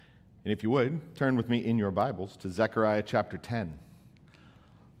And if you would, turn with me in your Bibles to Zechariah chapter 10.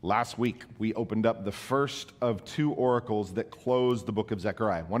 Last week, we opened up the first of two oracles that close the book of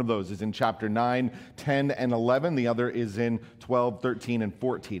Zechariah. One of those is in chapter 9, 10, and 11. The other is in 12, 13, and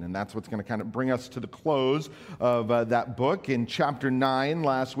 14. And that's what's going to kind of bring us to the close of that book. In chapter 9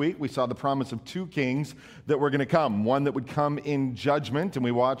 last week, we saw the promise of two kings that were going to come. One that would come in judgment, and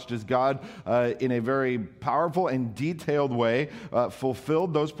we watched as God, in a very powerful and detailed way,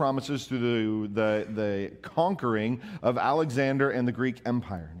 fulfilled those promises through the conquering of Alexander and the Greek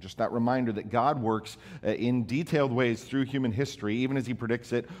Empire. And just that reminder that God works in detailed ways through human history, even as he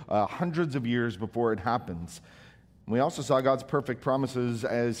predicts it hundreds of years before it happens. We also saw God's perfect promises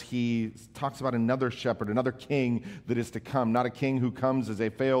as he talks about another shepherd, another king that is to come. Not a king who comes as a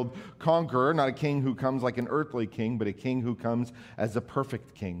failed conqueror, not a king who comes like an earthly king, but a king who comes as a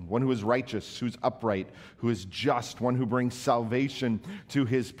perfect king, one who is righteous, who's upright, who is just, one who brings salvation to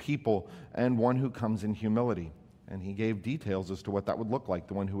his people, and one who comes in humility. And he gave details as to what that would look like,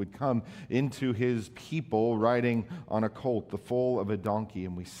 the one who would come into his people riding on a colt, the foal of a donkey.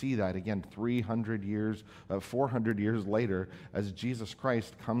 And we see that again 400 years later as Jesus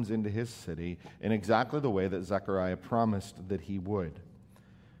Christ comes into his city in exactly the way that Zechariah promised that he would.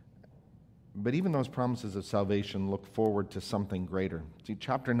 But even those promises of salvation look forward to something greater. See,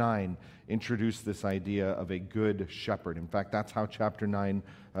 chapter 9 introduced this idea of a good shepherd. In fact, that's how chapter 9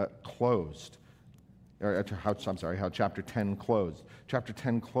 closed. How chapter 10 closed. Chapter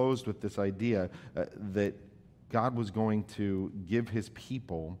 10 closed with this idea that God was going to give his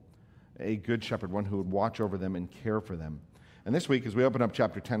people a good shepherd, one who would watch over them and care for them. And this week, as we open up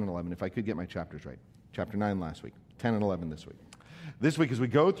chapter 10 and 11, if I could get my chapters right, chapter 9 last week, 10 and 11 this week. This week, as we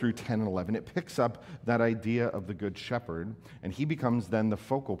go through 10 and 11, it picks up that idea of the good shepherd, and he becomes then the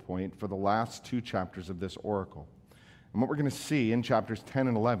focal point for the last two chapters of this oracle. And what we're going to see in chapters 10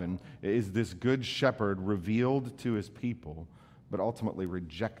 and 11 is this good shepherd revealed to his people, but ultimately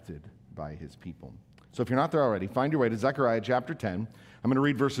rejected by his people. So if you're not there already, find your way to Zechariah chapter 10. I'm going to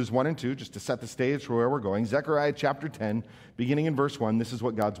read verses 1 and 2 just to set the stage for where we're going. Zechariah chapter 10, beginning in verse 1, this is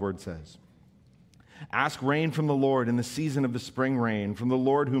what God's word says. Ask rain from the Lord in the season of the spring rain, from the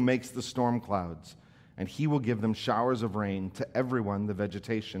Lord who makes the storm clouds, and he will give them showers of rain to everyone, the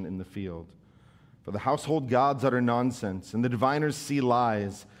vegetation in the field. For the household gods utter nonsense, and the diviners see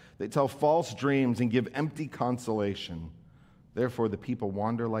lies. They tell false dreams and give empty consolation. Therefore the people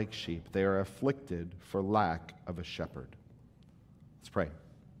wander like sheep. They are afflicted for lack of a shepherd. Let's pray.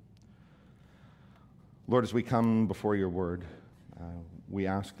 Lord, as we come before your word, we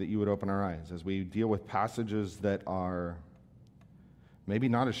ask that you would open our eyes as we deal with passages that are maybe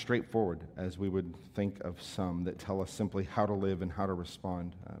not as straightforward as we would think of some that tell us simply how to live and how to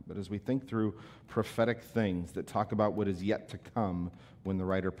respond. But as we think through prophetic things that talk about what is yet to come when the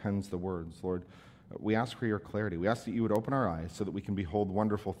writer pens the words, Lord, we ask for your clarity. We ask that you would open our eyes so that we can behold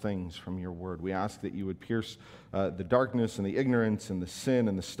wonderful things from your word. We ask that you would pierce the darkness and the ignorance and the sin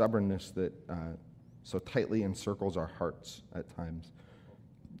and the stubbornness that so tightly encircles our hearts at times,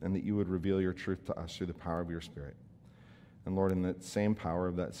 and that you would reveal your truth to us through the power of your Spirit. And Lord, in that same power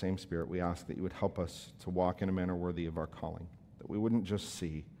of that same Spirit, we ask that you would help us to walk in a manner worthy of our calling, that we wouldn't just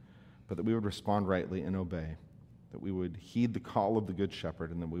see, but that we would respond rightly and obey, that we would heed the call of the Good Shepherd,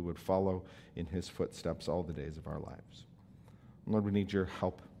 and that we would follow in his footsteps all the days of our lives. And Lord, we need your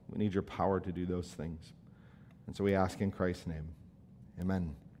help. We need your power to do those things. And so we ask in Christ's name,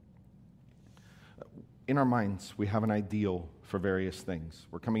 amen. In our minds, we have an ideal for various things.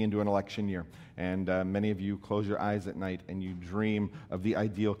 We're coming into an election year, and many of you close your eyes at night and you dream of the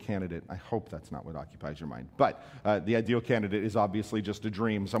ideal candidate. I hope that's not what occupies your mind, but the ideal candidate is obviously just a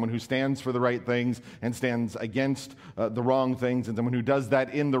dream, someone who stands for the right things and stands against the wrong things, and someone who does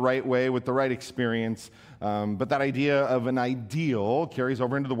that in the right way with the right experience. But that idea of an ideal carries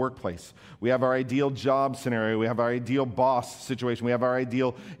over into the workplace. We have our ideal job scenario. We have our ideal boss situation. We have our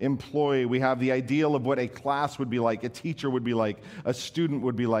ideal employee. We have the ideal of what a class would be like, a teacher would be like, a student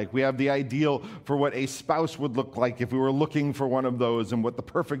would be like. We have the ideal for what a spouse would look like if we were looking for one of those, and what the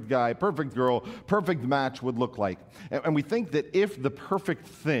perfect guy, perfect girl, perfect match would look like. And we think that if the perfect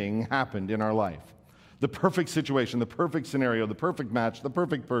thing happened in our life, the perfect situation, the perfect scenario, the perfect match, the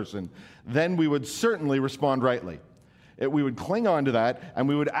perfect person, then we would certainly respond rightly. We would cling on to that, and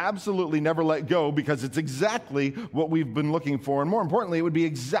we would absolutely never let go, because it's exactly what we've been looking for, and more importantly, it would be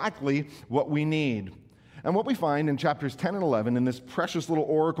exactly what we need. And what we find in chapters 10 and 11, in this precious little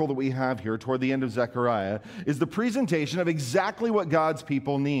oracle that we have here toward the end of Zechariah, is the presentation of exactly what God's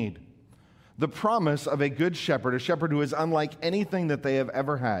people need. The promise of a good shepherd, a shepherd who is unlike anything that they have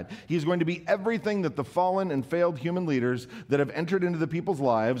ever had. He's going to be everything that the fallen and failed human leaders that have entered into the people's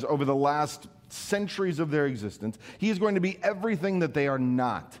lives over the last centuries of their existence. He is going to be everything that they are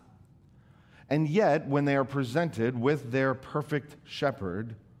not. And yet, when they are presented with their perfect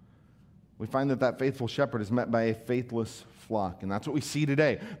shepherd, we find that that faithful shepherd is met by a faithless flock. And that's what we see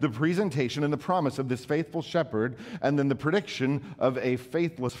today. The presentation and the promise of this faithful shepherd, and then the prediction of a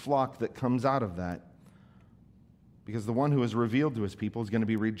faithless flock that comes out of that. Because the one who is revealed to his people is going to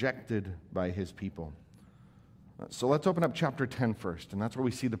be rejected by his people. So let's open up chapter 10 first, and that's where we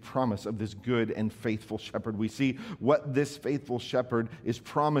see the promise of this good and faithful shepherd. We see what this faithful shepherd is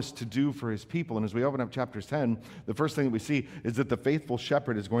promised to do for his people. And as we open up chapter 10, the first thing that we see is that the faithful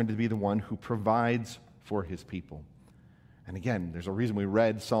shepherd is going to be the one who provides for his people. And again, there's a reason we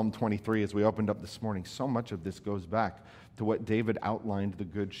read Psalm 23 as we opened up this morning. So much of this goes back to what David outlined the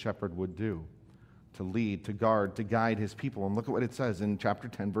good shepherd would do. To lead, to guard, to guide his people. And look at what it says in chapter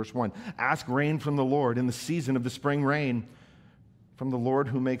 10, verse 1. Ask rain from the Lord in the season of the spring rain, from the Lord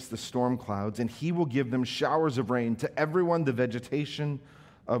who makes the storm clouds, and he will give them showers of rain, to everyone the vegetation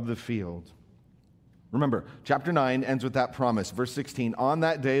of the field. Remember, chapter 9 ends with that promise. Verse 16, on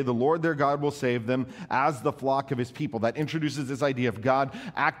that day, the Lord their God will save them as the flock of his people. That introduces this idea of God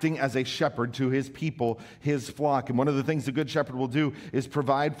acting as a shepherd to his people, his flock. And one of the things the good shepherd will do is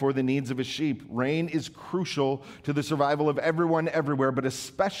provide for the needs of his sheep. Rain is crucial to the survival of everyone everywhere, but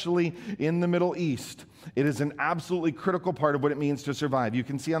especially in the Middle East. It is an absolutely critical part of what it means to survive. You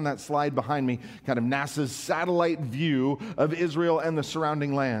can see on that slide behind me kind of NASA's satellite view of Israel and the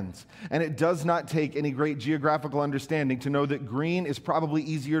surrounding lands. And it does not take any great geographical understanding to know that green is probably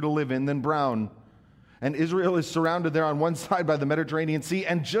easier to live in than brown. And Israel is surrounded there on one side by the Mediterranean Sea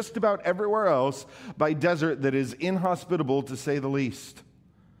and just about everywhere else by desert that is inhospitable, to say the least.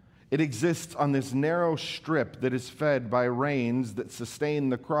 It exists on this narrow strip that is fed by rains that sustain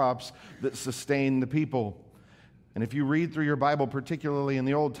the crops that sustain the people. And if you read through your Bible, particularly in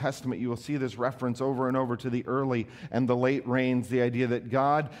the Old Testament, you will see this reference over and over to the early and the late rains, the idea that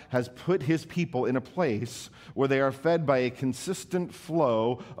God has put his people in a place where they are fed by a consistent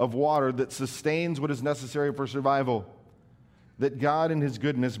flow of water that sustains what is necessary for survival. That God in his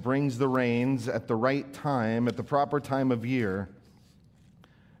goodness brings the rains at the right time, at the proper time of year.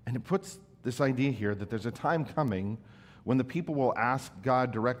 And it puts this idea here that there's a time coming when the people will ask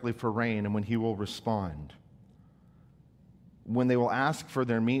God directly for rain and when he will respond. When they will ask for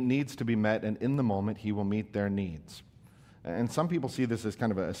their needs to be met, and in the moment he will meet their needs. And some people see this as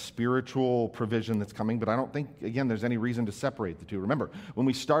kind of a spiritual provision that's coming, but I don't think, again, there's any reason to separate the two. Remember, when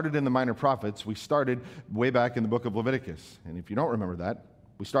we started in the Minor Prophets, we started way back in the book of Leviticus. And if you don't remember that,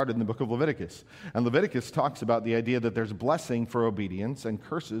 we started in the book of Leviticus. And Leviticus talks about the idea that there's blessing for obedience and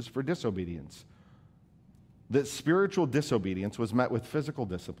curses for disobedience. That spiritual disobedience was met with physical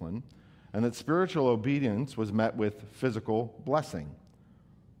discipline, and that spiritual obedience was met with physical blessing.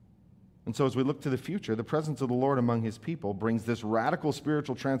 And so as we look to the future, the presence of the Lord among his people brings this radical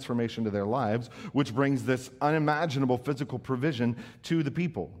spiritual transformation to their lives, which brings this unimaginable physical provision to the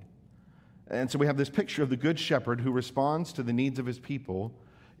people. And so we have this picture of the good shepherd who responds to the needs of his people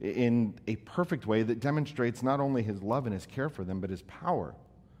in a perfect way that demonstrates not only his love and his care for them, but his power.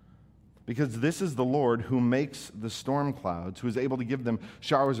 Because this is the Lord who makes the storm clouds, who is able to give them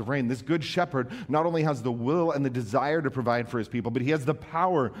showers of rain. This good shepherd not only has the will and the desire to provide for his people, but he has the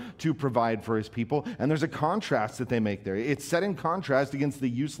power to provide for his people. And there's a contrast that they make there. It's set in contrast against the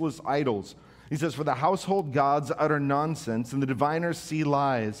useless idols. He says, for the household gods utter nonsense, and the diviners see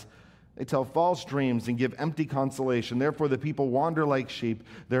lies. They tell false dreams and give empty consolation. Therefore, the people wander like sheep.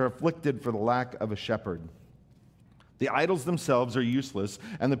 They're afflicted for the lack of a shepherd. The idols themselves are useless,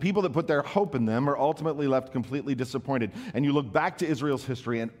 and the people that put their hope in them are ultimately left completely disappointed. And you look back to Israel's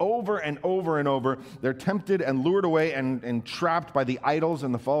history, and over, they're tempted and lured away and trapped by the idols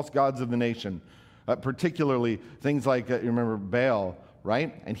and the false gods of the nation. Particularly things like, you remember Baal,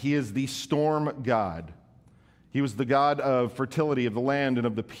 right? And he is the storm god. He was the god of fertility, of the land, and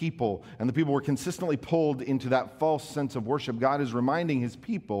of the people. And the people were consistently pulled into that false sense of worship. God is reminding his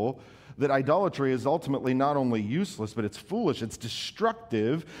people that idolatry is ultimately not only useless, but it's foolish, it's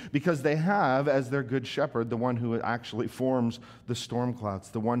destructive, because they have as their good shepherd the one who actually forms the storm clouds,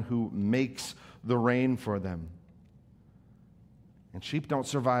 the one who makes the rain for them. And sheep don't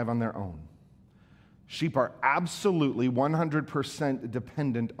survive on their own. Sheep are absolutely 100%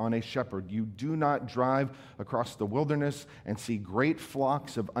 dependent on a shepherd. You do not drive across the wilderness and see great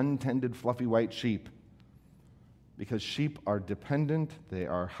flocks of untended, fluffy white sheep. Because sheep are dependent, they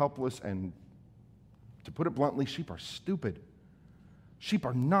are helpless, and to put it bluntly, sheep are stupid. Sheep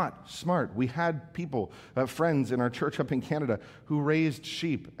are not smart. We had people, friends in our church up in Canada who raised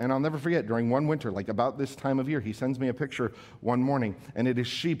sheep. And I'll never forget, during one winter, like about this time of year, he sends me a picture one morning, and it is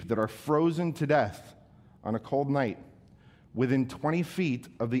sheep that are frozen to death on a cold night within 20 feet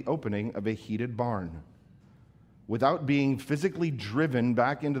of the opening of a heated barn. Without being physically driven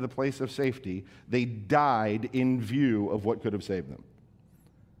back into the place of safety, they died in view of what could have saved them.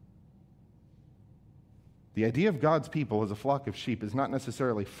 The idea of God's people as a flock of sheep is not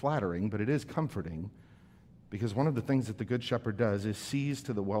necessarily flattering, but it is comforting, because one of the things that the Good Shepherd does is sees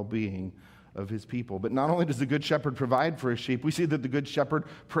to the well-being of his people. But not only does the Good Shepherd provide for his sheep, we see that the Good Shepherd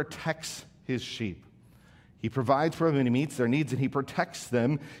protects his sheep. He provides for them and he meets their needs and he protects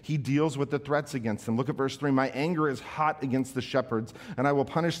them. He deals with the threats against them. Look at verse 3. My anger is hot against the shepherds, and I will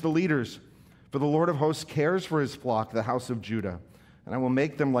punish the leaders. For the Lord of hosts cares for his flock, the house of Judah. And I will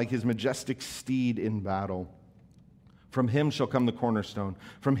make them like his majestic steed in battle. From him shall come the cornerstone,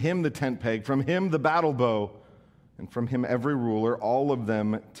 from him the tent peg, from him the battle bow, and from him every ruler, all of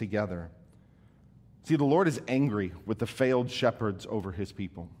them together. See, the Lord is angry with the failed shepherds over his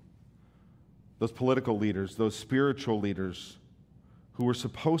people. Those political leaders, those spiritual leaders who were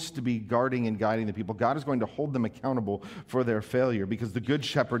supposed to be guarding and guiding the people, God is going to hold them accountable for their failure, because the Good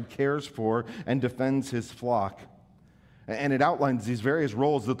Shepherd cares for and defends his flock. And it outlines these various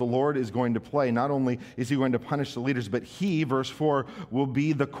roles that the Lord is going to play. Not only is he going to punish the leaders, but he, verse 4, will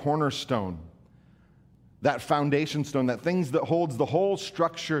be the cornerstone. That foundation stone, that things that holds the whole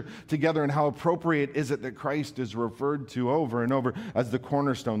structure together. And how appropriate is it that Christ is referred to over and over as the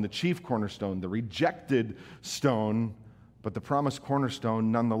cornerstone, the chief cornerstone, the rejected stone, but the promised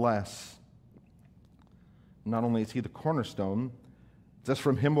cornerstone nonetheless. Not only is he the cornerstone, it says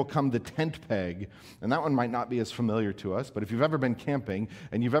from him will come the tent peg. And that one might not be as familiar to us, but if you've ever been camping,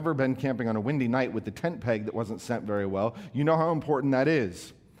 and you've ever been camping on a windy night with the tent peg that wasn't sent very well, you know how important that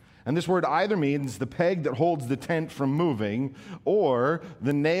is. And this word either means the peg that holds the tent from moving, or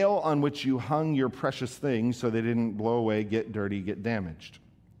the nail on which you hung your precious things so they didn't blow away, get dirty, get damaged.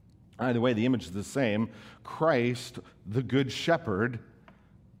 Either way, the image is the same. Christ, the Good Shepherd,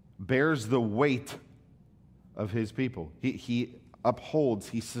 bears the weight of his people. He upholds,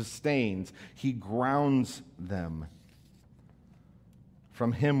 he sustains, he grounds them.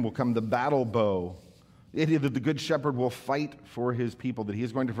 From him will come the battle bow. The idea that the Good Shepherd will fight for his people, that he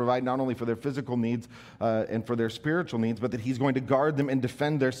is going to provide not only for their physical needs and for their spiritual needs, but that he's going to guard them and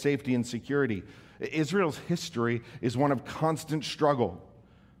defend their safety and security. Israel's history is one of constant struggle.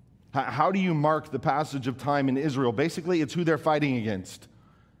 How do you mark the passage of time in Israel? Basically, it's who they're fighting against.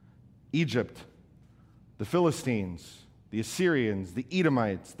 Egypt, the Philistines, the Assyrians, the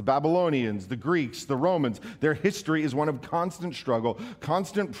Edomites, the Babylonians, the Greeks, the Romans. Their history is one of constant struggle,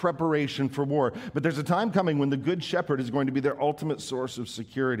 constant preparation for war. But there's a time coming when the Good Shepherd is going to be their ultimate source of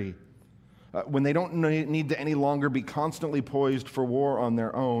security, when they don't need to any longer be constantly poised for war on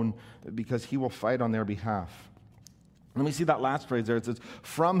their own, because he will fight on their behalf. Let me see that last phrase there. It says,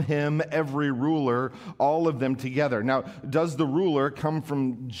 from him every ruler, all of them together. Now, does the ruler come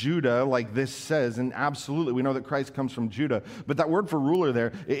from Judah like this says? And absolutely, we know that Christ comes from Judah. But that word for ruler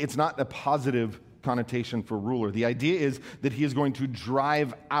there, it's not a positive connotation for ruler. The idea is that he is going to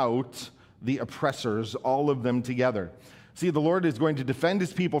drive out the oppressors, all of them together. See, the Lord is going to defend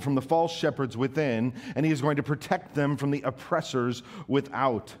his people from the false shepherds within, and he is going to protect them from the oppressors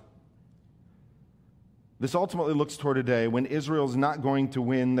without. This ultimately looks toward a day when Israel's not going to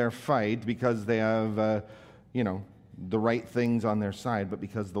win their fight because they have, the right things on their side, but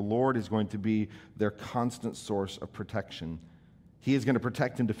because the Lord is going to be their constant source of protection. He is going to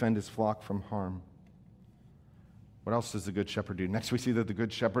protect and defend his flock from harm. What else does the Good Shepherd do? Next, we see that the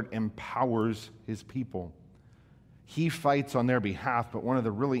Good Shepherd empowers his people. He fights on their behalf, but one of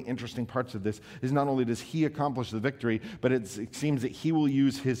the really interesting parts of this is not only does he accomplish the victory, but it seems that he will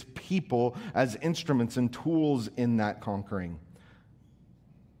use his people as instruments and tools in that conquering.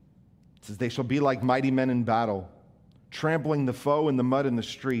 It says, they shall be like mighty men in battle, trampling the foe in the mud in the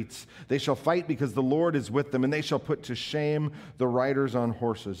streets. They shall fight because the Lord is with them, and they shall put to shame the riders on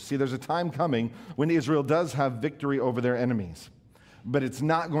horses. See, there's a time coming when Israel does have victory over their enemies. But it's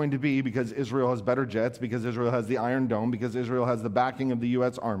not going to be because Israel has better jets, because Israel has the Iron Dome, because Israel has the backing of the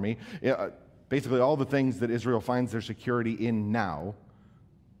U.S. Army. Basically, all the things that Israel finds their security in now.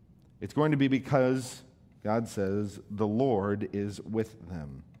 It's going to be because, God says, the Lord is with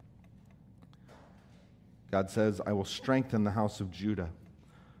them. God says, I will strengthen the house of Judah.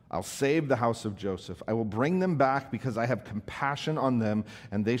 I'll save the house of Joseph. I will bring them back because I have compassion on them,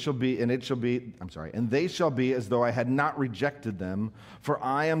 and they shall be as though I had not rejected them, for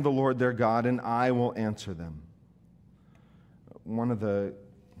I am the Lord their God, and I will answer them. one of the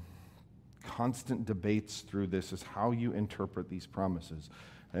constant debates through this is how you interpret these promises.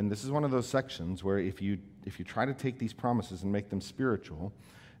 And this is one of those sections where if you try to take these promises and make them spiritual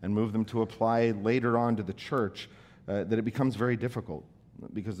and move them to apply later on to the church, that it becomes very difficult,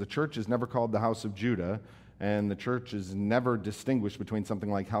 because the church is never called the house of Judah, and the church is never distinguished between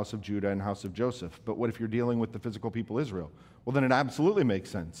something like house of Judah and house of Joseph. But what if you're dealing with the physical people Israel? Well, then it absolutely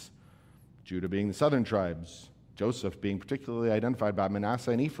makes sense. Judah being the southern tribes, Joseph being particularly identified by Manasseh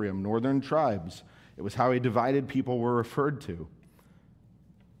and Ephraim, northern tribes. It was how a divided people were referred to.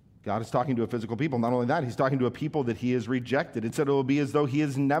 God is talking to a physical people. Not only that, he's talking to a people that he has rejected. It said it will be as though he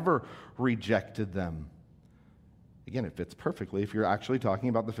has never rejected them. Again, it fits perfectly if you're actually talking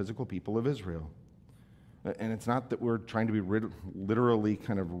about the physical people of Israel. And it's not that we're trying to be literally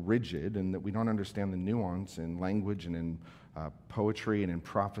kind of rigid and that we don't understand the nuance in language and in poetry and in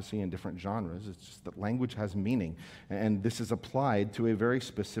prophecy and different genres. It's just that language has meaning. And this is applied to a very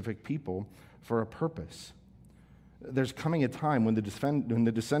specific people for a purpose. There's coming a time when the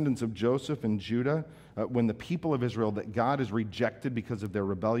descendants of Joseph and Judah, when the people of Israel that God has rejected because of their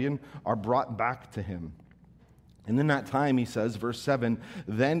rebellion, are brought back to him. And in that time, he says, verse 7,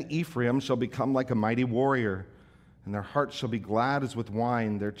 "Then Ephraim shall become like a mighty warrior, and their hearts shall be glad as with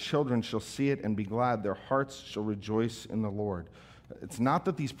wine. Their children shall see it and be glad. Their hearts shall rejoice in the Lord." It's not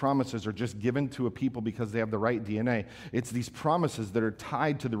that these promises are just given to a people because they have the right DNA. It's these promises that are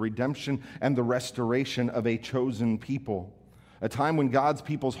tied to the redemption and the restoration of a chosen people. A time when God's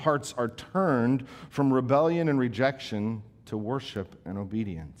people's hearts are turned from rebellion and rejection to worship and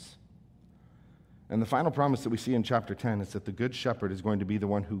obedience. And the final promise that we see in chapter 10 is that the Good Shepherd is going to be the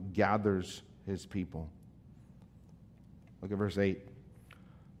one who gathers his people. Look at verse 8.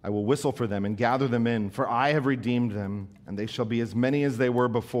 "I will whistle for them and gather them in, for I have redeemed them, and they shall be as many as they were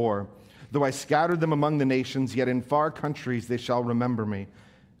before. Though I scattered them among the nations, yet in far countries they shall remember me,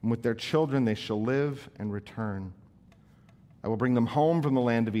 and with their children they shall live and return. I will bring them home from the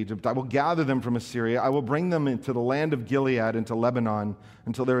land of Egypt. I will gather them from Assyria. I will bring them into the land of Gilead, into Lebanon,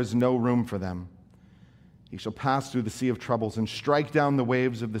 until there is no room for them. He shall pass through the sea of troubles and strike down the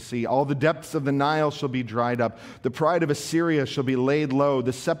waves of the sea. All the depths of the Nile shall be dried up. The pride of Assyria shall be laid low.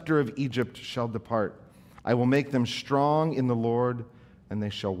 The scepter of Egypt shall depart. I will make them strong in the Lord, and they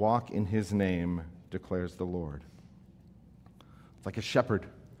shall walk in his name, declares the Lord." It's like a shepherd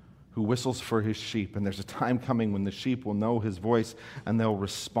who whistles for his sheep, and there's a time coming when the sheep will know his voice, and they'll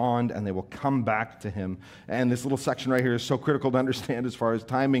respond, and they will come back to him. And this little section right here is so critical to understand as far as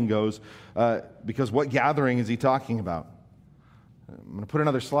timing goes, because what gathering is he talking about? I'm going to put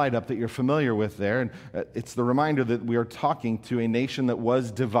another slide up that you're familiar with there, and it's the reminder that we are talking to a nation that was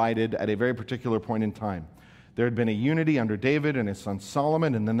divided at a very particular point in time. There had been a unity under David and his son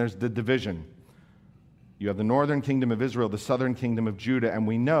Solomon, and then there's the division. You have the northern kingdom of Israel, the southern kingdom of Judah, and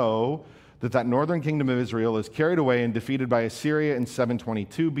we know that that northern kingdom of Israel is carried away and defeated by Assyria in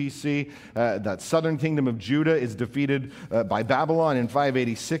 722 BC. That southern kingdom of Judah is defeated by Babylon in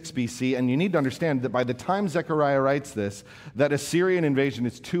 586 BC. And you need to understand that by the time Zechariah writes this, that Assyrian invasion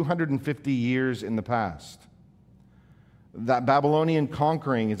is 250 years in the past. That Babylonian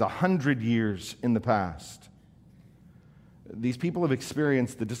conquering is 100 years in the past. These people have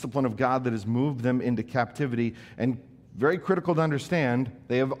experienced the discipline of God that has moved them into captivity, and very critical to understand,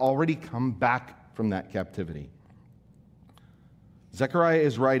 they have already come back from that captivity. Zechariah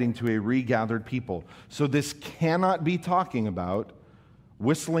is writing to a regathered people, so this cannot be talking about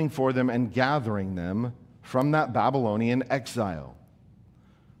whistling for them and gathering them from that Babylonian exile,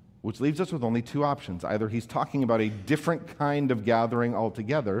 which leaves us with only two options. Either he's talking about a different kind of gathering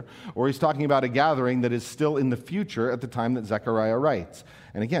altogether, or he's talking about a gathering that is still in the future at the time that Zechariah writes.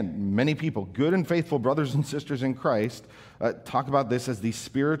 And again, many people, good and faithful brothers and sisters in Christ, talk about this as the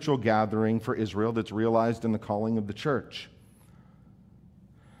spiritual gathering for Israel that's realized in the calling of the church.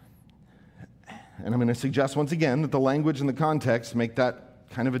 And I'm going to suggest once again that the language and the context make that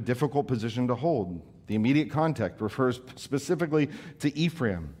kind of a difficult position to hold. The immediate context refers specifically to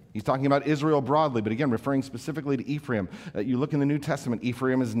Ephraim. He's talking about Israel broadly, but again, referring specifically to Ephraim. You look in the New Testament,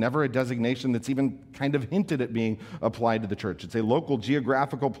 Ephraim is never a designation that's even kind of hinted at being applied to the church. It's a local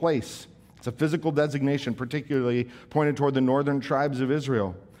geographical place. It's a physical designation, particularly pointed toward the northern tribes of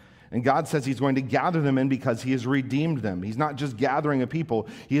Israel. And God says he's going to gather them in because he has redeemed them. He's not just gathering a people,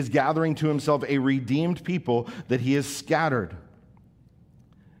 he is gathering to himself a redeemed people that he has scattered.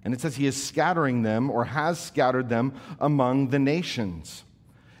 And it says he is scattering them, or has scattered them, among the nations.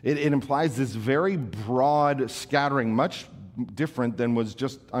 It implies this very broad scattering, much different than was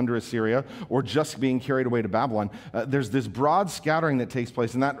just under Assyria or just being carried away to Babylon. There's this broad scattering that takes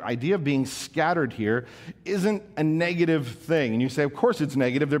place, and that idea of being scattered here isn't a negative thing. And you say, of course it's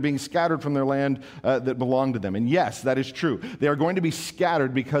negative. They're being scattered from their land that belonged to them. And yes, that is true. They are going to be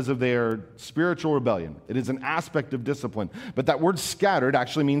scattered because of their spiritual rebellion. It is an aspect of discipline. But that word scattered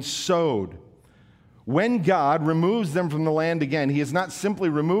actually means sowed. When God removes them from the land again, he is not simply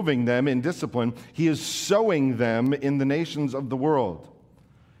removing them in discipline, he is sowing them in the nations of the world.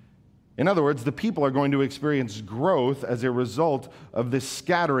 In other words, the people are going to experience growth as a result of this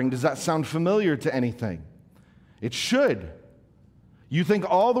scattering. Does that sound familiar to anything? It should. You think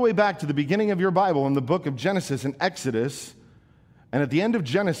all the way back to the beginning of your Bible in the book of Genesis and Exodus, and at the end of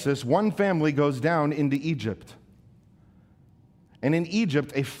Genesis, one family goes down into Egypt. And in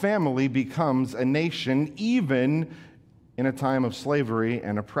Egypt, a family becomes a nation, even in a time of slavery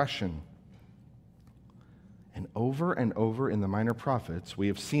and oppression. And over in the Minor Prophets, we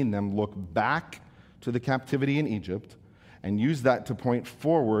have seen them look back to the captivity in Egypt and use that to point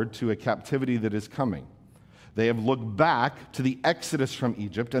forward to a captivity that is coming. They have looked back to the exodus from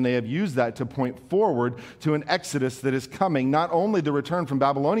Egypt, and they have used that to point forward to an exodus that is coming, not only the return from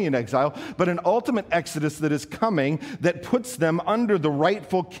Babylonian exile, but an ultimate exodus that is coming that puts them under the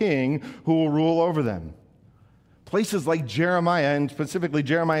rightful king who will rule over them. Places like Jeremiah, and specifically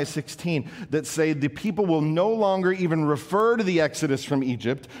Jeremiah 16, that say the people will no longer even refer to the exodus from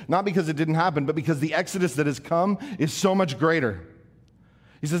Egypt, not because it didn't happen, but because the exodus that has come is so much greater.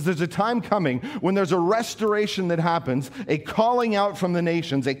 He says there's a time coming when there's a restoration that happens, a calling out from the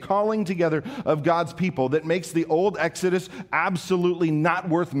nations, a calling together of God's people that makes the old Exodus absolutely not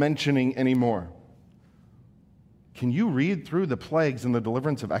worth mentioning anymore. Can you read through the plagues and the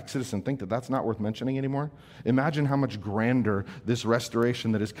deliverance of Exodus and think that that's not worth mentioning anymore? Imagine how much grander this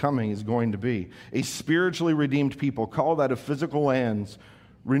restoration that is coming is going to be. A spiritually redeemed people called out of physical lands,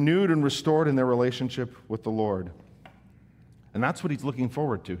 renewed and restored in their relationship with the Lord. And that's what he's looking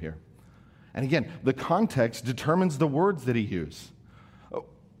forward to here. And again, the context determines the words that he uses.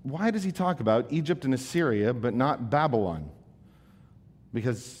 Why does he talk about Egypt and Assyria, but not Babylon?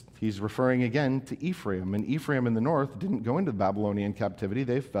 Because he's referring again to Ephraim. And Ephraim in the north didn't go into the Babylonian captivity.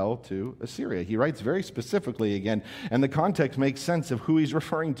 They fell to Assyria. He writes very specifically again, and the context makes sense of who he's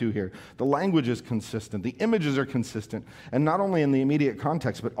referring to here. The language is consistent. The images are consistent. And not only in the immediate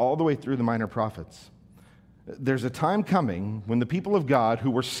context, but all the way through the Minor Prophets. There's a time coming when the people of God who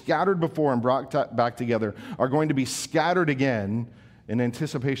were scattered before and brought back together are going to be scattered again in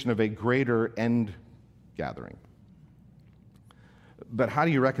anticipation of a greater end gathering. But how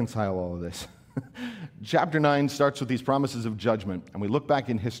do you reconcile all of this? Chapter 9 starts with these promises of judgment, and we look back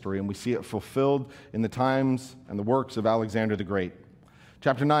in history and we see it fulfilled in the times and the works of Alexander the Great.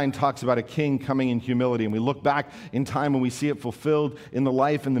 Chapter 9 talks about a king coming in humility, and we look back in time and we see it fulfilled in the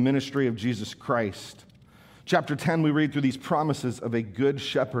life and the ministry of Jesus Christ. Chapter 10, we read through these promises of a good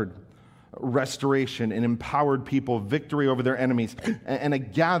shepherd, restoration, an empowered people, victory over their enemies, and a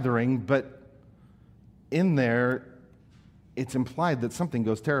gathering, but in there, it's implied that something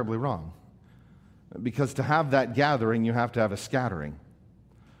goes terribly wrong. Because to have that gathering, you have to have a scattering.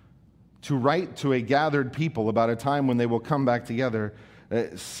 To write to a gathered people about a time when they will come back together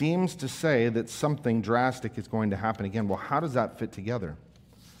seems to say that something drastic is going to happen again. Well, how does that fit together?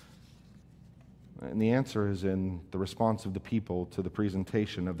 And the answer is in the response of the people to the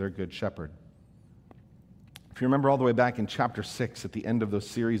presentation of their good shepherd. If you remember all the way back in chapter 6, at the end of those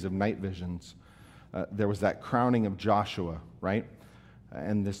series of night visions, there was that crowning of Joshua, right?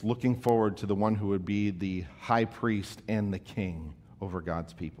 And this looking forward to the one who would be the high priest and the king over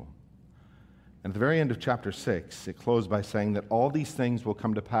God's people. And at the very end of chapter 6, it closed by saying that all these things will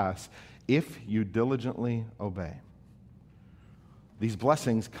come to pass if you diligently obey. These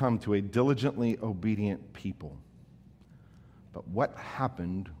blessings come to a diligently obedient people. But what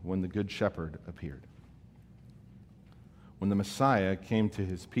happened when the Good Shepherd appeared? When the Messiah came to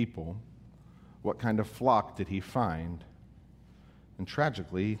his people, what kind of flock did he find? And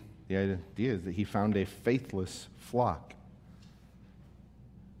tragically, the idea is that he found a faithless flock.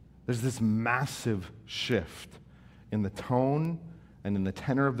 There's this massive shift in the tone and in the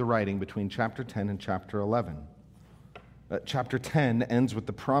tenor of the writing between chapter 10 and chapter 11. Chapter 10 ends with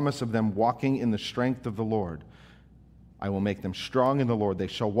the promise of them walking in the strength of the Lord. I will make them strong in the Lord. They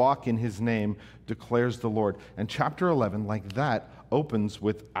shall walk in his name, declares the Lord. And chapter 11, like that, opens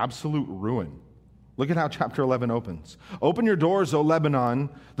with absolute ruin. Look at how chapter 11 opens. Open your doors, O Lebanon,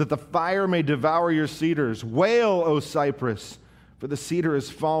 that the fire may devour your cedars. Wail, O Cypress, for the cedar is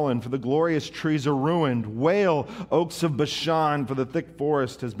fallen, for the glorious trees are ruined. Wail, oaks of Bashan, for the thick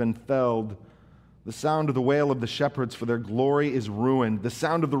forest has been felled. The sound of the wail of the shepherds, for their glory is ruined. The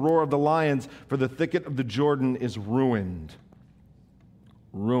sound of the roar of the lions, for the thicket of the Jordan is ruined.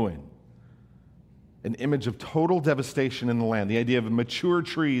 Ruin. An image of total devastation in the land. The idea of mature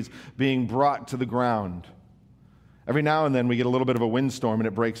trees being brought to the ground. Every now and then we get a little bit of a windstorm and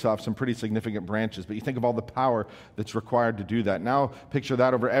it breaks off some pretty significant branches. But you think of all the power that's required to do that. Now picture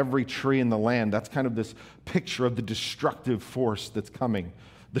that over every tree in the land. That's kind of this picture of the destructive force that's coming.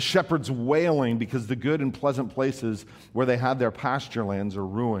 The shepherds wailing because the good and pleasant places where they had their pasture lands are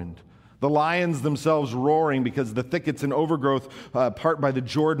ruined. The lions themselves roaring because the thickets and overgrowth part by the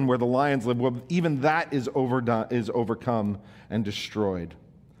Jordan where the lions live, well, even that is overcome and destroyed.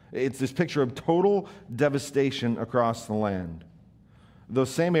 It's this picture of total devastation across the land. Those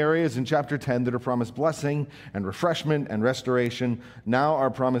same areas in chapter 10 that are promised blessing and refreshment and restoration now are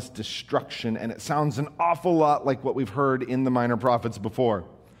promised destruction, and it sounds an awful lot like what we've heard in the minor prophets before.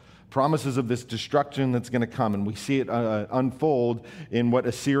 Promises of this destruction that's going to come, and we see it unfold in what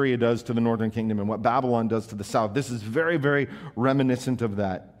Assyria does to the northern kingdom and what Babylon does to the south. This is very, very reminiscent of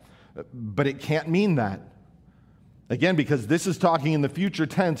that. But it can't mean that. Again, because this is talking in the future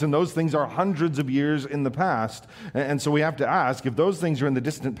tense, and those things are hundreds of years in the past. And so we have to ask, if those things are in the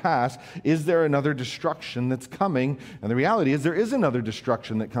distant past, is there another destruction that's coming? And the reality is there is another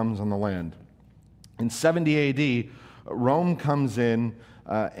destruction that comes on the land. In 70 A.D., Rome comes in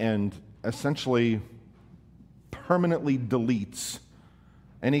and essentially permanently deletes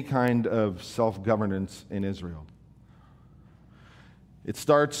any kind of self-governance in Israel. It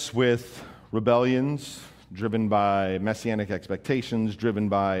starts with rebellions driven by messianic expectations, driven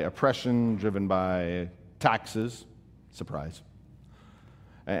by oppression, driven by taxes. Surprise.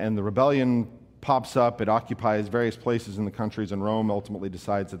 And the rebellion pops up, it occupies various places in the countries, and Rome ultimately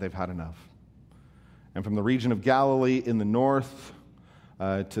decides that they've had enough. And from the region of Galilee in the north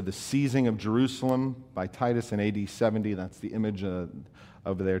to the seizing of Jerusalem by Titus in AD 70, that's the image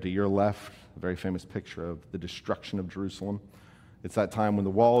over there to your left, a very famous picture of the destruction of Jerusalem. It's that time when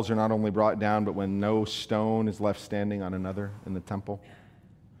the walls are not only brought down, but when no stone is left standing on another in the temple.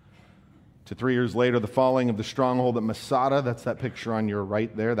 To 3 years later, the falling of the stronghold at Masada, that's that picture on your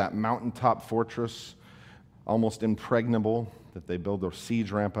right there, that mountaintop fortress, almost impregnable, that they build their siege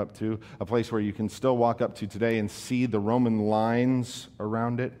ramp up to, a place where you can still walk up to today and see the Roman lines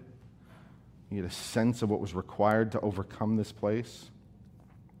around it. You get a sense of what was required to overcome this place.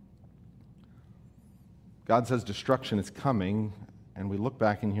 God says destruction is coming, and we look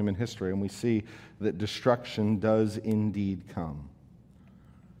back in human history and we see that destruction does indeed come.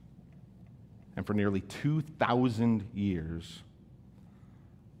 And for nearly 2,000 years,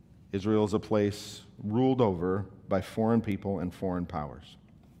 Israel is a place ruled over by foreign people and foreign powers.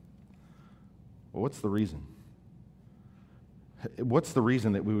 Well, what's the reason? What's the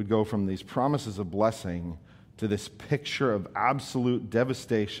reason that we would go from these promises of blessing to this picture of absolute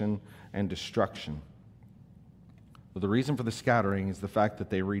devastation and destruction? Well, the reason for the scattering is the fact that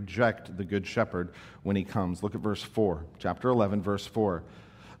they reject the Good Shepherd when he comes. Look at verse 4, chapter 11, verse 4.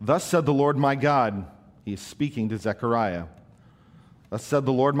 Thus said the Lord my God, he is speaking to Zechariah. Thus said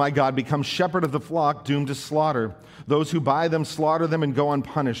the Lord my God, become shepherd of the flock doomed to slaughter. Those who buy them slaughter them and go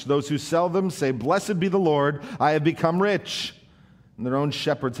unpunished. Those who sell them say, blessed be the Lord, I have become rich. And their own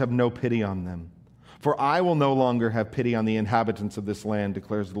shepherds have no pity on them. For I will no longer have pity on the inhabitants of this land,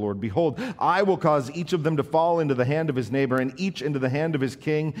 declares the Lord. Behold, I will cause each of them to fall into the hand of his neighbor, and each into the hand of his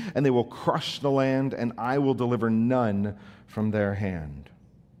king, and they will crush the land, and I will deliver none from their hand.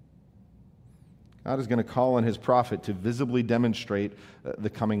 God is going to call on his prophet to visibly demonstrate the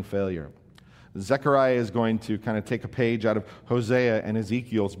coming failure. Zechariah is going to kind of take a page out of Hosea and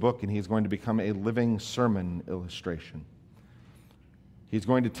Ezekiel's book, and he's going to become a living sermon illustration. He's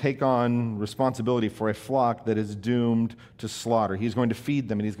going to take on responsibility for a flock that is doomed to slaughter. He's going to feed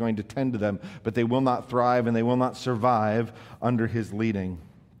them and he's going to tend to them, but they will not thrive and they will not survive under his leading.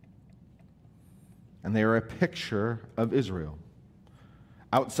 And they are a picture of Israel.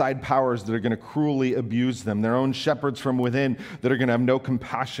 Outside powers that are going to cruelly abuse them, their own shepherds from within that are going to have no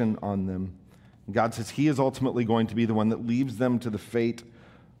compassion on them. And God says he is ultimately going to be the one that leaves them to the fate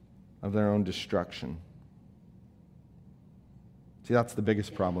of their own destruction. See, that's the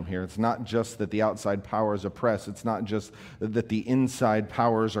biggest problem here. It's not just that the outside powers oppress. It's not just that the inside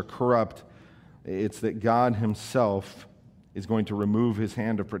powers are corrupt. It's that God himself is going to remove his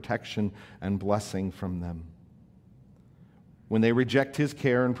hand of protection and blessing from them. When they reject his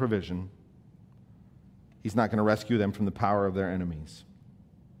care and provision, he's not going to rescue them from the power of their enemies.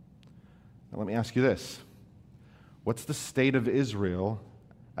 Now, let me ask you this. What's the state of Israel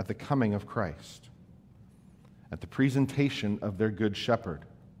at the coming of Christ? At the presentation of their good shepherd?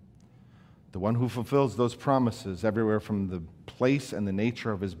 the one who fulfills those promises everywhere from the place and the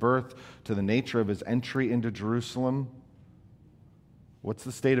nature of his birth to the nature of his entry into Jerusalem. What's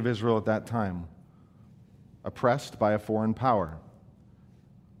the state of Israel at that time? Oppressed by a foreign power,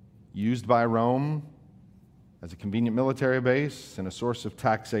 used by Rome as a convenient military base and a source of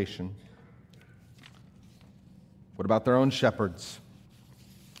taxation. What about their own shepherds?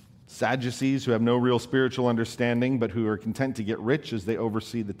 Sadducees who have no real spiritual understanding but who are content to get rich as they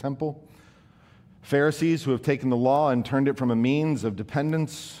oversee the temple. Pharisees who have taken the law and turned it from a means of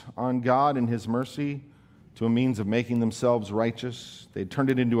dependence on God and His mercy to a means of making themselves righteous. They turned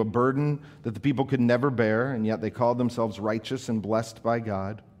it into a burden that the people could never bear, and yet they called themselves righteous and blessed by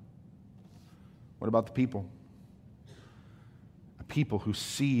God. What about the people? A people who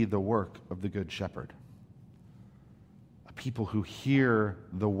see the work of the Good Shepherd. A people who hear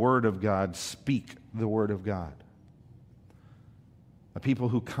the Word of God speak the Word of God. A people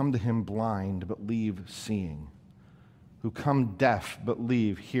who come to Him blind but leave seeing. Who come deaf but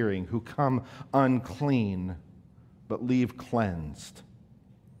leave hearing, who come unclean but leave cleansed,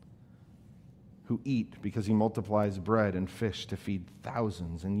 who eat because He multiplies bread and fish to feed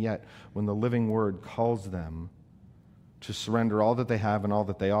thousands, and yet when the living Word calls them to surrender all that they have and all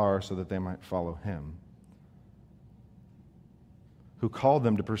that they are so that they might follow Him, who called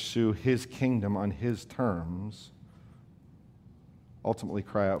them to pursue His kingdom on His terms, ultimately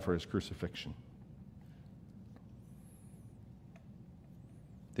cry out for His crucifixion.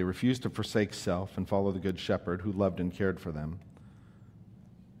 They refused to forsake self and follow the Good Shepherd who loved and cared for them.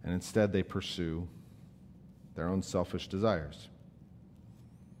 And instead they pursue their own selfish desires.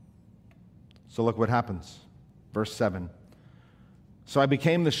 So look what happens. Verse 7. So I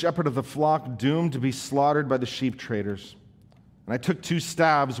became the shepherd of the flock, doomed to be slaughtered by the sheep traders. And I took 2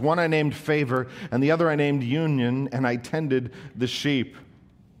 staves, one I named Favor, and the other I named Union, and I tended the sheep.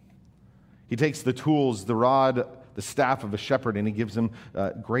 He takes the tools, the rod, the staff of a shepherd, and he gives them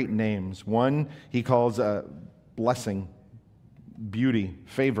great names. One he calls blessing, beauty,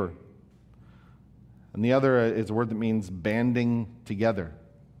 favor. And the other is a word that means banding together.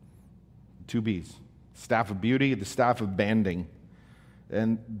 2 B's. Staff of beauty, the staff of banding.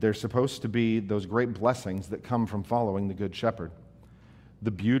 And they're supposed to be those great blessings that come from following the Good Shepherd.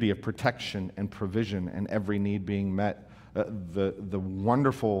 The beauty of protection and provision and every need being met. The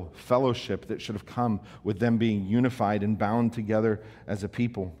wonderful fellowship that should have come with them being unified and bound together as a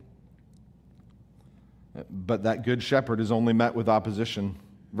people. But that Good Shepherd is only met with opposition.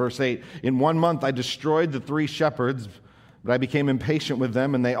 Verse 8, in 1 month I destroyed the 3 shepherds, but I became impatient with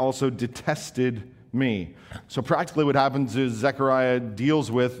them, and they also detested me. So practically what happens is Zechariah deals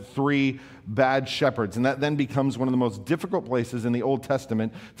with 3 bad shepherds, and that then becomes one of the most difficult places in the Old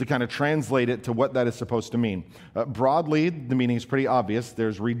Testament to kind of translate it to what that is supposed to mean. Broadly, the meaning is pretty obvious.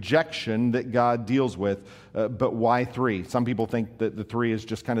 There's rejection that God deals with, but why 3? Some people think that the 3 is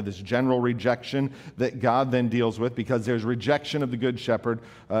just kind of this general rejection that God then deals with because there's rejection of the Good Shepherd.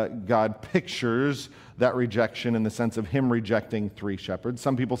 God pictures that rejection in the sense of Him rejecting 3 shepherds.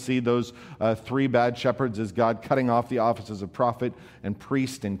 Some people see those 3 bad shepherds as God cutting off the offices of prophet and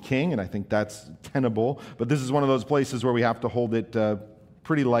priest and king, and I think that's tenable. But this is one of those places where we have to hold it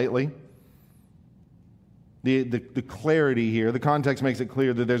pretty lightly. The clarity here, the context makes it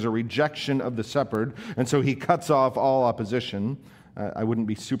clear that there's a rejection of the shepherd, and so He cuts off all opposition. I wouldn't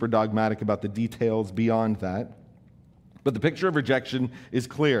be super dogmatic about the details beyond that. But the picture of rejection is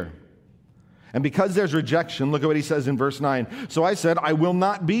clear. And because there's rejection, look at what He says in verse 9. So I said, I will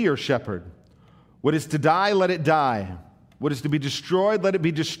not be your shepherd. What is to die, let it die. What is to be destroyed, let it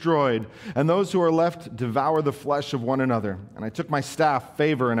be destroyed. And those who are left devour the flesh of one another. And I took my staff,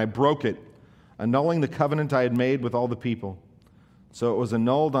 Favor, and I broke it, annulling the covenant I had made with all the people. So it was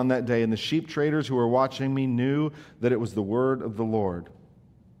annulled on that day, and the sheep traders who were watching me knew that it was the word of the Lord.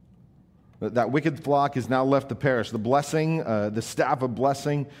 That wicked flock is now left to perish. The blessing, the staff of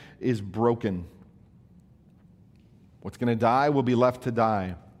blessing is broken. What's going to die will be left to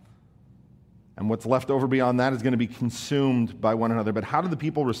die. And what's left over beyond that is going to be consumed by one another. But how do the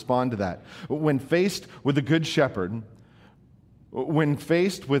people respond to that? When faced with the Good Shepherd, when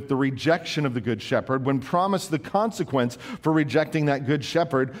faced with the rejection of the Good Shepherd, when promised the consequence for rejecting that Good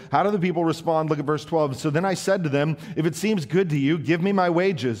Shepherd, how do the people respond? Look at verse 12. So then I said to them, if it seems good to you, give me my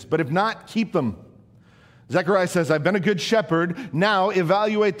wages, but if not, keep them. Zechariah says, I've been a good shepherd, now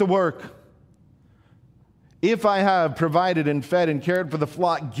evaluate the work. If I have provided and fed and cared for the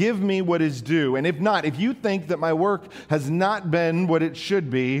flock, give me what is due. And if not, if you think that my work has not been what it should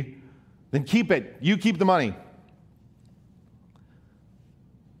be, then keep it. You keep the money.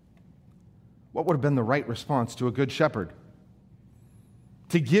 What would have been the right response to a good shepherd?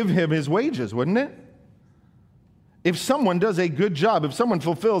 to give him his wages, wouldn't it? If someone does a good job, if someone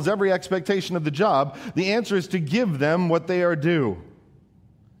fulfills every expectation of the job, the answer is to give them what they are due.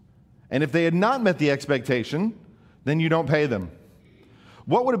 And if they had not met the expectation, then you don't pay them.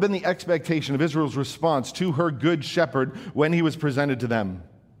 What would have been the expectation of Israel's response to her good shepherd when he was presented to them?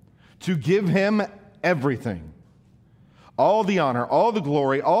 To give him everything. All the honor, all the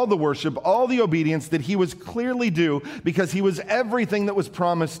glory, all the worship, all the obedience that he was clearly due because he was everything that was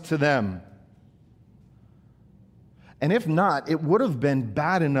promised to them. And if not, it would have been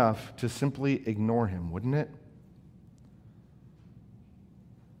bad enough to simply ignore him, wouldn't it?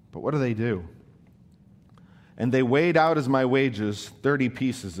 But what do? And they weighed out as my wages 30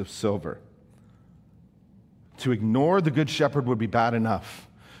 pieces of silver. To ignore the good shepherd would be bad enough.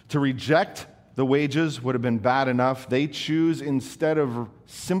 To reject the wages would have been bad enough. They choose, instead of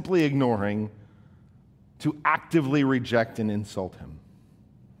simply ignoring, to actively reject and insult him.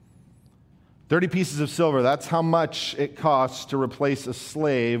 30 pieces of silver, that's how much it costs to replace a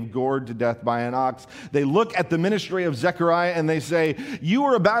slave gored to death by an ox. They look at the ministry of Zechariah and they say, you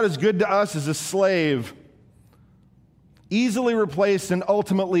are about as good to us as a slave, easily replaced and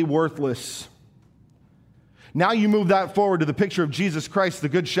ultimately worthless. Now you move that forward to the picture of Jesus Christ, the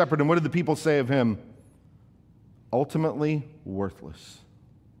Good Shepherd, and what did the people say of him? Ultimately worthless.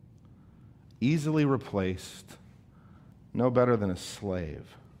 Easily replaced, no better than a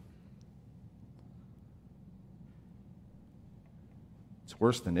slave. It's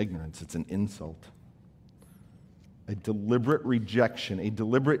worse than ignorance, it's an insult. A deliberate rejection, a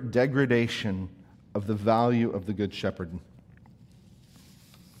deliberate degradation of the value of the Good Shepherd.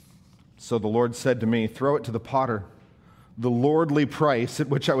 So the Lord said to me, throw it to the potter, the lordly price at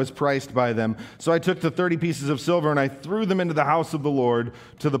which I was priced by them. So I took the 30 pieces of silver and I threw them into the house of the Lord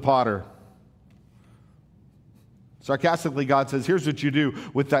to the potter. Sarcastically, God says, here's what you do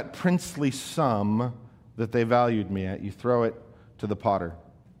with that princely sum that they valued me at. You throw it to the potter.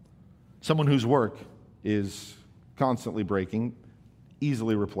 Someone whose work is constantly breaking,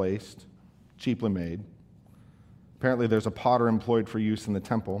 easily replaced, cheaply made. Apparently there's a potter employed for use in the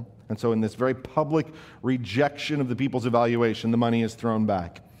temple. And so in this very public rejection of the people's evaluation, the money is thrown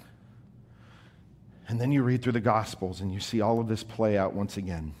back. And then you read through the Gospels and you see all of this play out once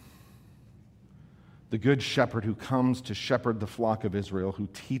again. The Good Shepherd who comes to shepherd the flock of Israel, who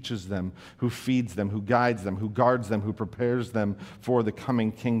teaches them, who feeds them, who guides them, who guards them, who prepares them for the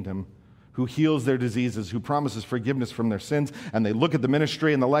coming kingdom, who heals their diseases, who promises forgiveness from their sins. And they look at the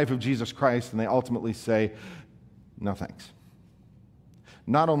ministry and the life of Jesus Christ and they ultimately say, no thanks.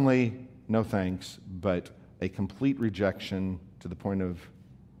 Not only no thanks, but a complete rejection to the point of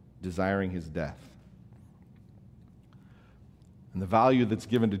desiring his death. And the value that's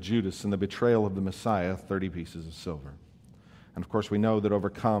given to Judas in the betrayal of the Messiah, 30 pieces of silver. And of course, we know that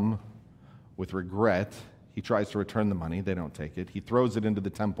overcome with regret, he tries to return the money. They don't take it. He throws it into the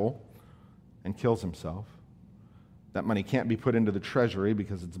temple and kills himself. That money can't be put into the treasury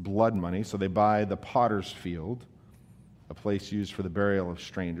because it's blood money, so they buy the potter's field, a place used for the burial of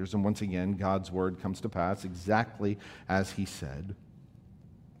strangers. And once again, God's word comes to pass exactly as he said.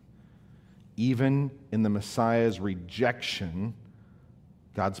 Even in the Messiah's rejection,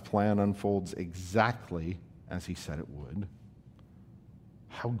 God's plan unfolds exactly as he said it would.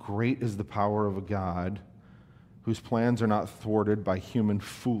 How great is the power of a God whose plans are not thwarted by human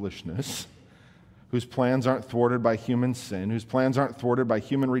foolishness, whose plans aren't thwarted by human sin, whose plans aren't thwarted by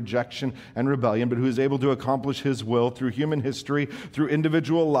human rejection and rebellion, but who is able to accomplish his will through human history, through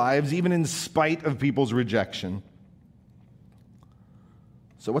individual lives, even in spite of people's rejection.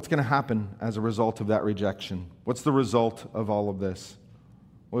 So what's going to happen as a result of that rejection? What's the result of all of this?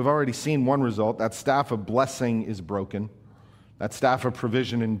 We've already seen one result. That staff of blessing is broken. That staff of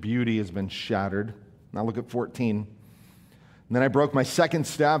provision and beauty has been shattered. Now look at 14. And then I broke my second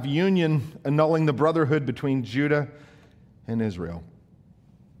staff, union, annulling the brotherhood between Judah and Israel.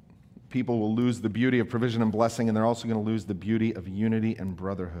 People will lose the beauty of provision and blessing, and they're also going to lose the beauty of unity and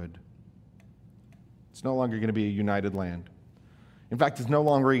brotherhood. It's no longer going to be a united land. In fact, it's no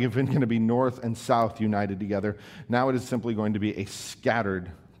longer even going to be north and south united together. Now it is simply going to be a scattered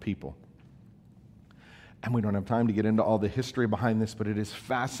people. And we don't have time to get into all the history behind this, but it is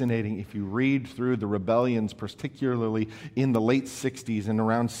fascinating if you read through the rebellions, particularly in the late 60s and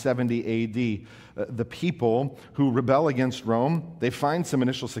around 70 AD. The people who rebel against Rome, they find some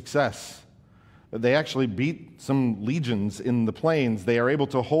initial success. They actually beat some legions in the plains. They are able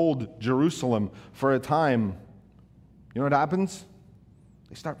to hold Jerusalem for a time. You know what happens?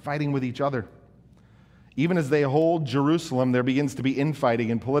 They start fighting with each other. Even as they hold Jerusalem, there begins to be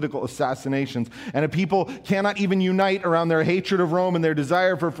infighting and political assassinations. And a people cannot even unite around their hatred of Rome and their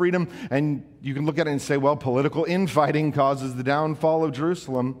desire for freedom. And you can look at it and say, well, political infighting causes the downfall of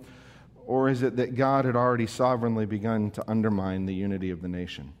Jerusalem. Or is it that God had already sovereignly begun to undermine the unity of the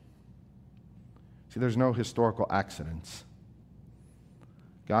nation? See, there's no historical accidents.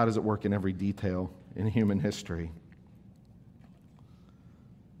 God is at work in every detail in human history.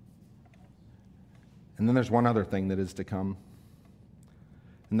 And then there's one other thing that is to come,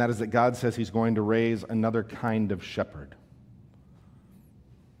 and that is that God says he's going to raise another kind of shepherd.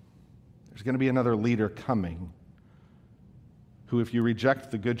 There's going to be another leader coming who, if you reject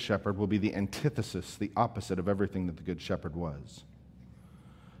the good shepherd, will be the antithesis, the opposite of everything that the good shepherd was.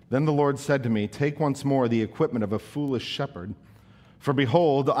 Then the Lord said to me, "Take once more the equipment of a foolish shepherd. For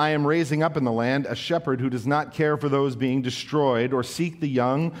behold, I am raising up in the land a shepherd who does not care for those being destroyed, or seek the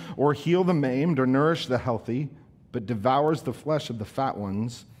young, or heal the maimed, or nourish the healthy, but devours the flesh of the fat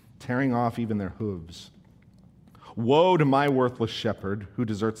ones, tearing off even their hooves. Woe to my worthless shepherd who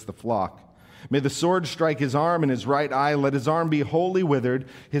deserts the flock. May the sword strike his arm and his right eye. Let his arm be wholly withered,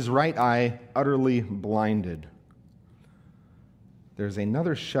 his right eye utterly blinded." There's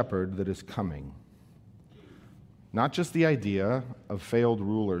another shepherd that is coming. Not just the idea of failed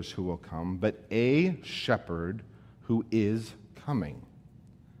rulers who will come, but a shepherd who is coming.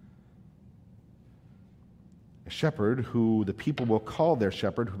 A shepherd who the people will call their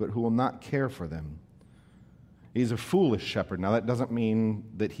shepherd, but who will not care for them. He's a foolish shepherd. Now, that doesn't mean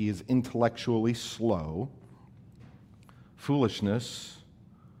that he is intellectually slow. Foolishness,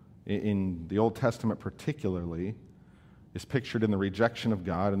 in the Old Testament particularly, is pictured in the rejection of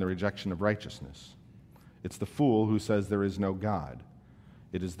God and the rejection of righteousness. It's the fool who says there is no God.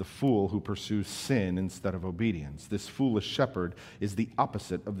 It is the fool who pursues sin instead of obedience. This foolish shepherd is the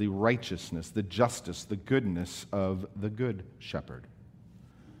opposite of the righteousness, the justice, the goodness of the good shepherd.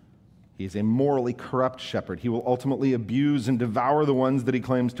 He is a morally corrupt shepherd. He will ultimately abuse and devour the ones that he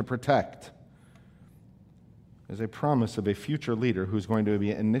claims to protect. There's a promise of a future leader who's going to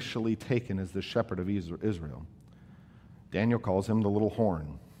be initially taken as the shepherd of Israel. Daniel calls him the little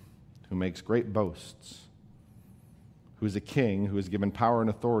horn, who makes great boasts, who is a king who is given power and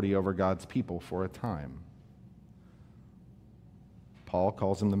authority over God's people for a time. Paul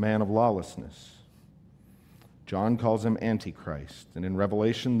calls him the man of lawlessness. John calls him Antichrist, and in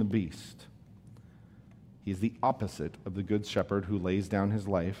Revelation, the beast. He is the opposite of the good shepherd who lays down his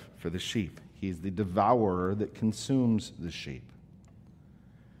life for the sheep. He is the devourer that consumes the sheep.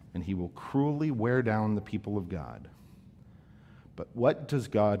 And he will cruelly wear down the people of God. But what does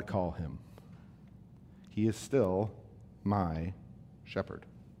God call him? He is still my shepherd.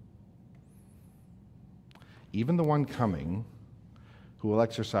 Even the one coming who will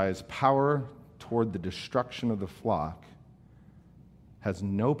exercise power toward the destruction of the flock has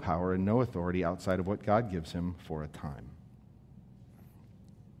no power and no authority outside of what God gives him for a time.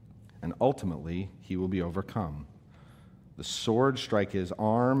 And ultimately, he will be overcome. The sword strike his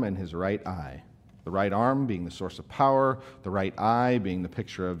arm and his right eye. The right arm being the source of power, the right eye being the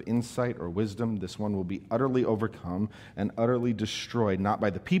picture of insight or wisdom. This one will be utterly overcome and utterly destroyed, not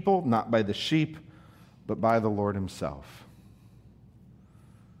by the people, not by the sheep, but by the Lord himself.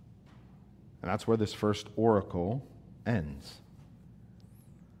 And that's where this first oracle ends.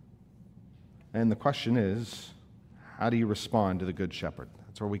 And the question is, how do you respond to the Good Shepherd?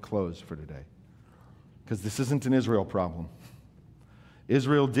 That's where we close for today. Because this isn't an Israel problem.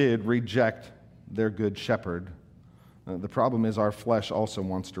 Israel did reject their good shepherd. The problem is our flesh also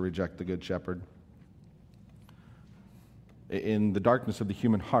wants to reject the good shepherd. In the darkness of the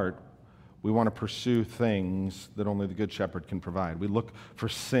human heart, we want to pursue things that only the good shepherd can provide. We look for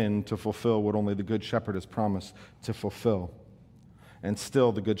sin to fulfill what only the good shepherd has promised to fulfill. And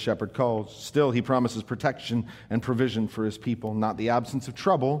still the good shepherd calls. Still he promises protection and provision for his people, not the absence of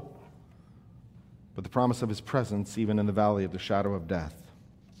trouble, but the promise of his presence even in the valley of the shadow of death.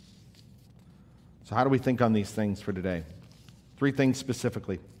 So how do we think on these things for today? 3 things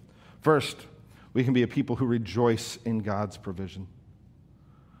specifically. First, we can be a people who rejoice in God's provision.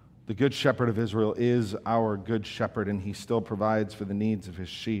 The good shepherd of Israel is our good shepherd, and he still provides for the needs of his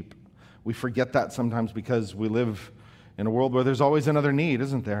sheep. We forget that sometimes because we live in a world where there's always another need,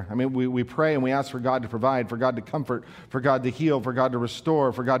 isn't there? I mean, we pray and we ask for God to provide, for God to comfort, for God to heal, for God to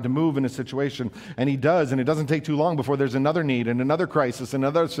restore, for God to move in a situation. And he does, and it doesn't take too long before there's another need and another crisis,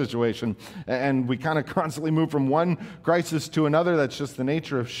 another situation. And we kind of constantly move from one crisis to another. That's just the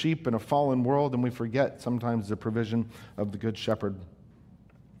nature of sheep in a fallen world, and we forget sometimes the provision of the Good Shepherd.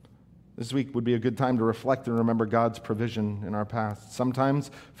 This week would be a good time to reflect and remember God's provision in our past. Sometimes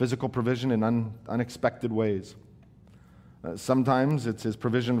physical provision in unexpected ways. Sometimes it's his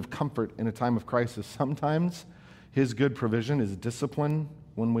provision of comfort in a time of crisis. Sometimes his good provision is discipline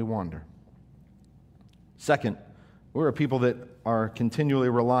when we wander. Second, we're a people that are continually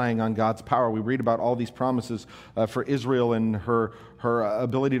relying on God's power. We read about all these promises for Israel and her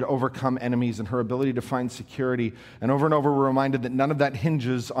ability to overcome enemies and her ability to find security. And over we're reminded that none of that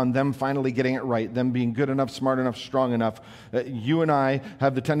hinges on them finally getting it right, them being good enough, smart enough, strong enough. You and I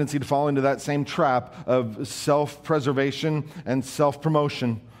have the tendency to fall into that same trap of self-preservation and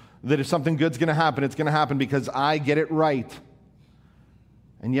self-promotion, that if something good's going to happen, it's going to happen because I get it right.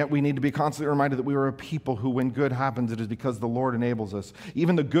 And yet we need to be constantly reminded that we are a people who, when good happens, it is because the Lord enables us.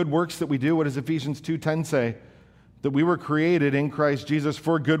 Even the good works that we do, what does Ephesians 2:10 say? That we were created in Christ Jesus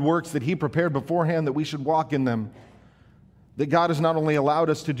for good works that he prepared beforehand that we should walk in them. That God has not only allowed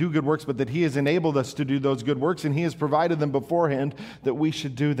us to do good works, but that he has enabled us to do those good works, and he has provided them beforehand that we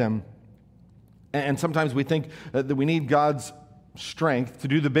should do them. And sometimes we think that we need God's strength to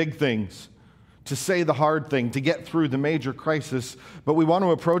do the big things, to say the hard thing, to get through the major crisis, but we want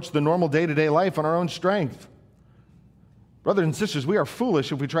to approach the normal day-to-day life on our own strength. Brothers and sisters, we are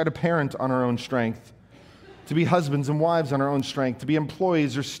foolish if we try to parent on our own strength, to be husbands and wives on our own strength, to be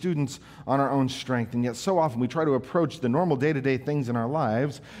employees or students on our own strength. And yet so often we try to approach the normal day-to-day things in our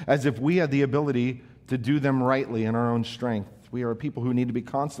lives as if we had the ability to do them rightly in our own strength. We are a people who need to be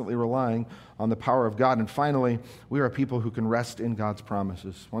constantly relying on the power of God. And finally, we are a people who can rest in God's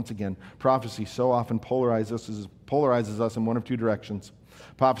promises. Once again, prophecy so often polarizes us in one of two directions.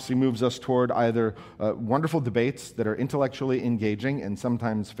 Prophecy moves us toward either wonderful debates that are intellectually engaging and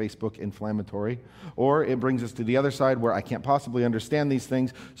sometimes Facebook inflammatory, or it brings us to the other side where I can't possibly understand these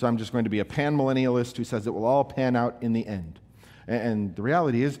things, so I'm just going to be a pan-millennialist who says it will all pan out in the end. And the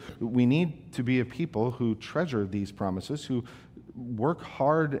reality is we need to be a people who treasure these promises, who work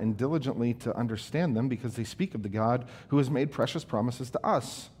hard and diligently to understand them because they speak of the God who has made precious promises to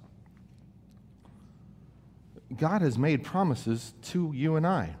us. God has made promises to you and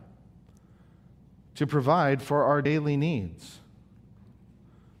I to provide for our daily needs,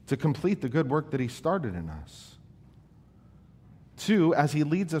 to complete the good work that he started in us, to, as he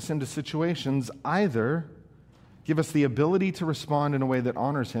leads us into situations, either give us the ability to respond in a way that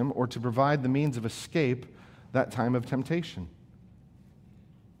honors him or to provide the means of escape that time of temptation.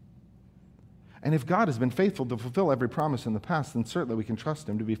 And if God has been faithful to fulfill every promise in the past, then certainly we can trust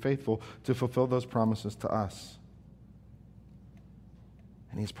him to be faithful to fulfill those promises to us.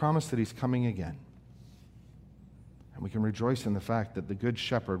 And he's promised that he's coming again. And we can rejoice in the fact that the Good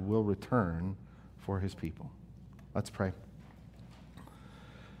Shepherd will return for his people. Let's pray.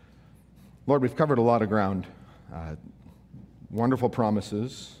 Lord, we've covered a lot of ground. Wonderful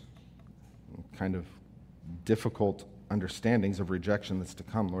promises, kind of difficult understandings of rejection that's to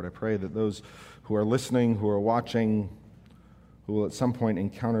come. Lord, I pray that those who are listening, who are watching, who will at some point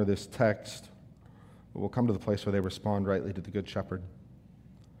encounter this text, will come to the place where they respond rightly to the Good Shepherd.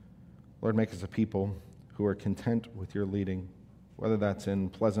 Lord, make us a people who are content with your leading, whether that's in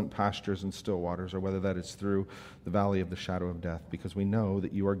pleasant pastures and still waters, or whether that is through the valley of the shadow of death, because we know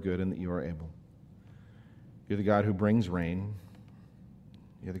that you are good and that you are able. You're the God who brings rain.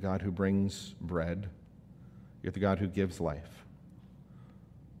 You're the God who brings bread. You're the God who gives life.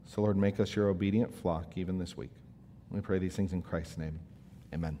 So, Lord, make us your obedient flock even this week. We pray these things in Christ's name.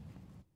 Amen.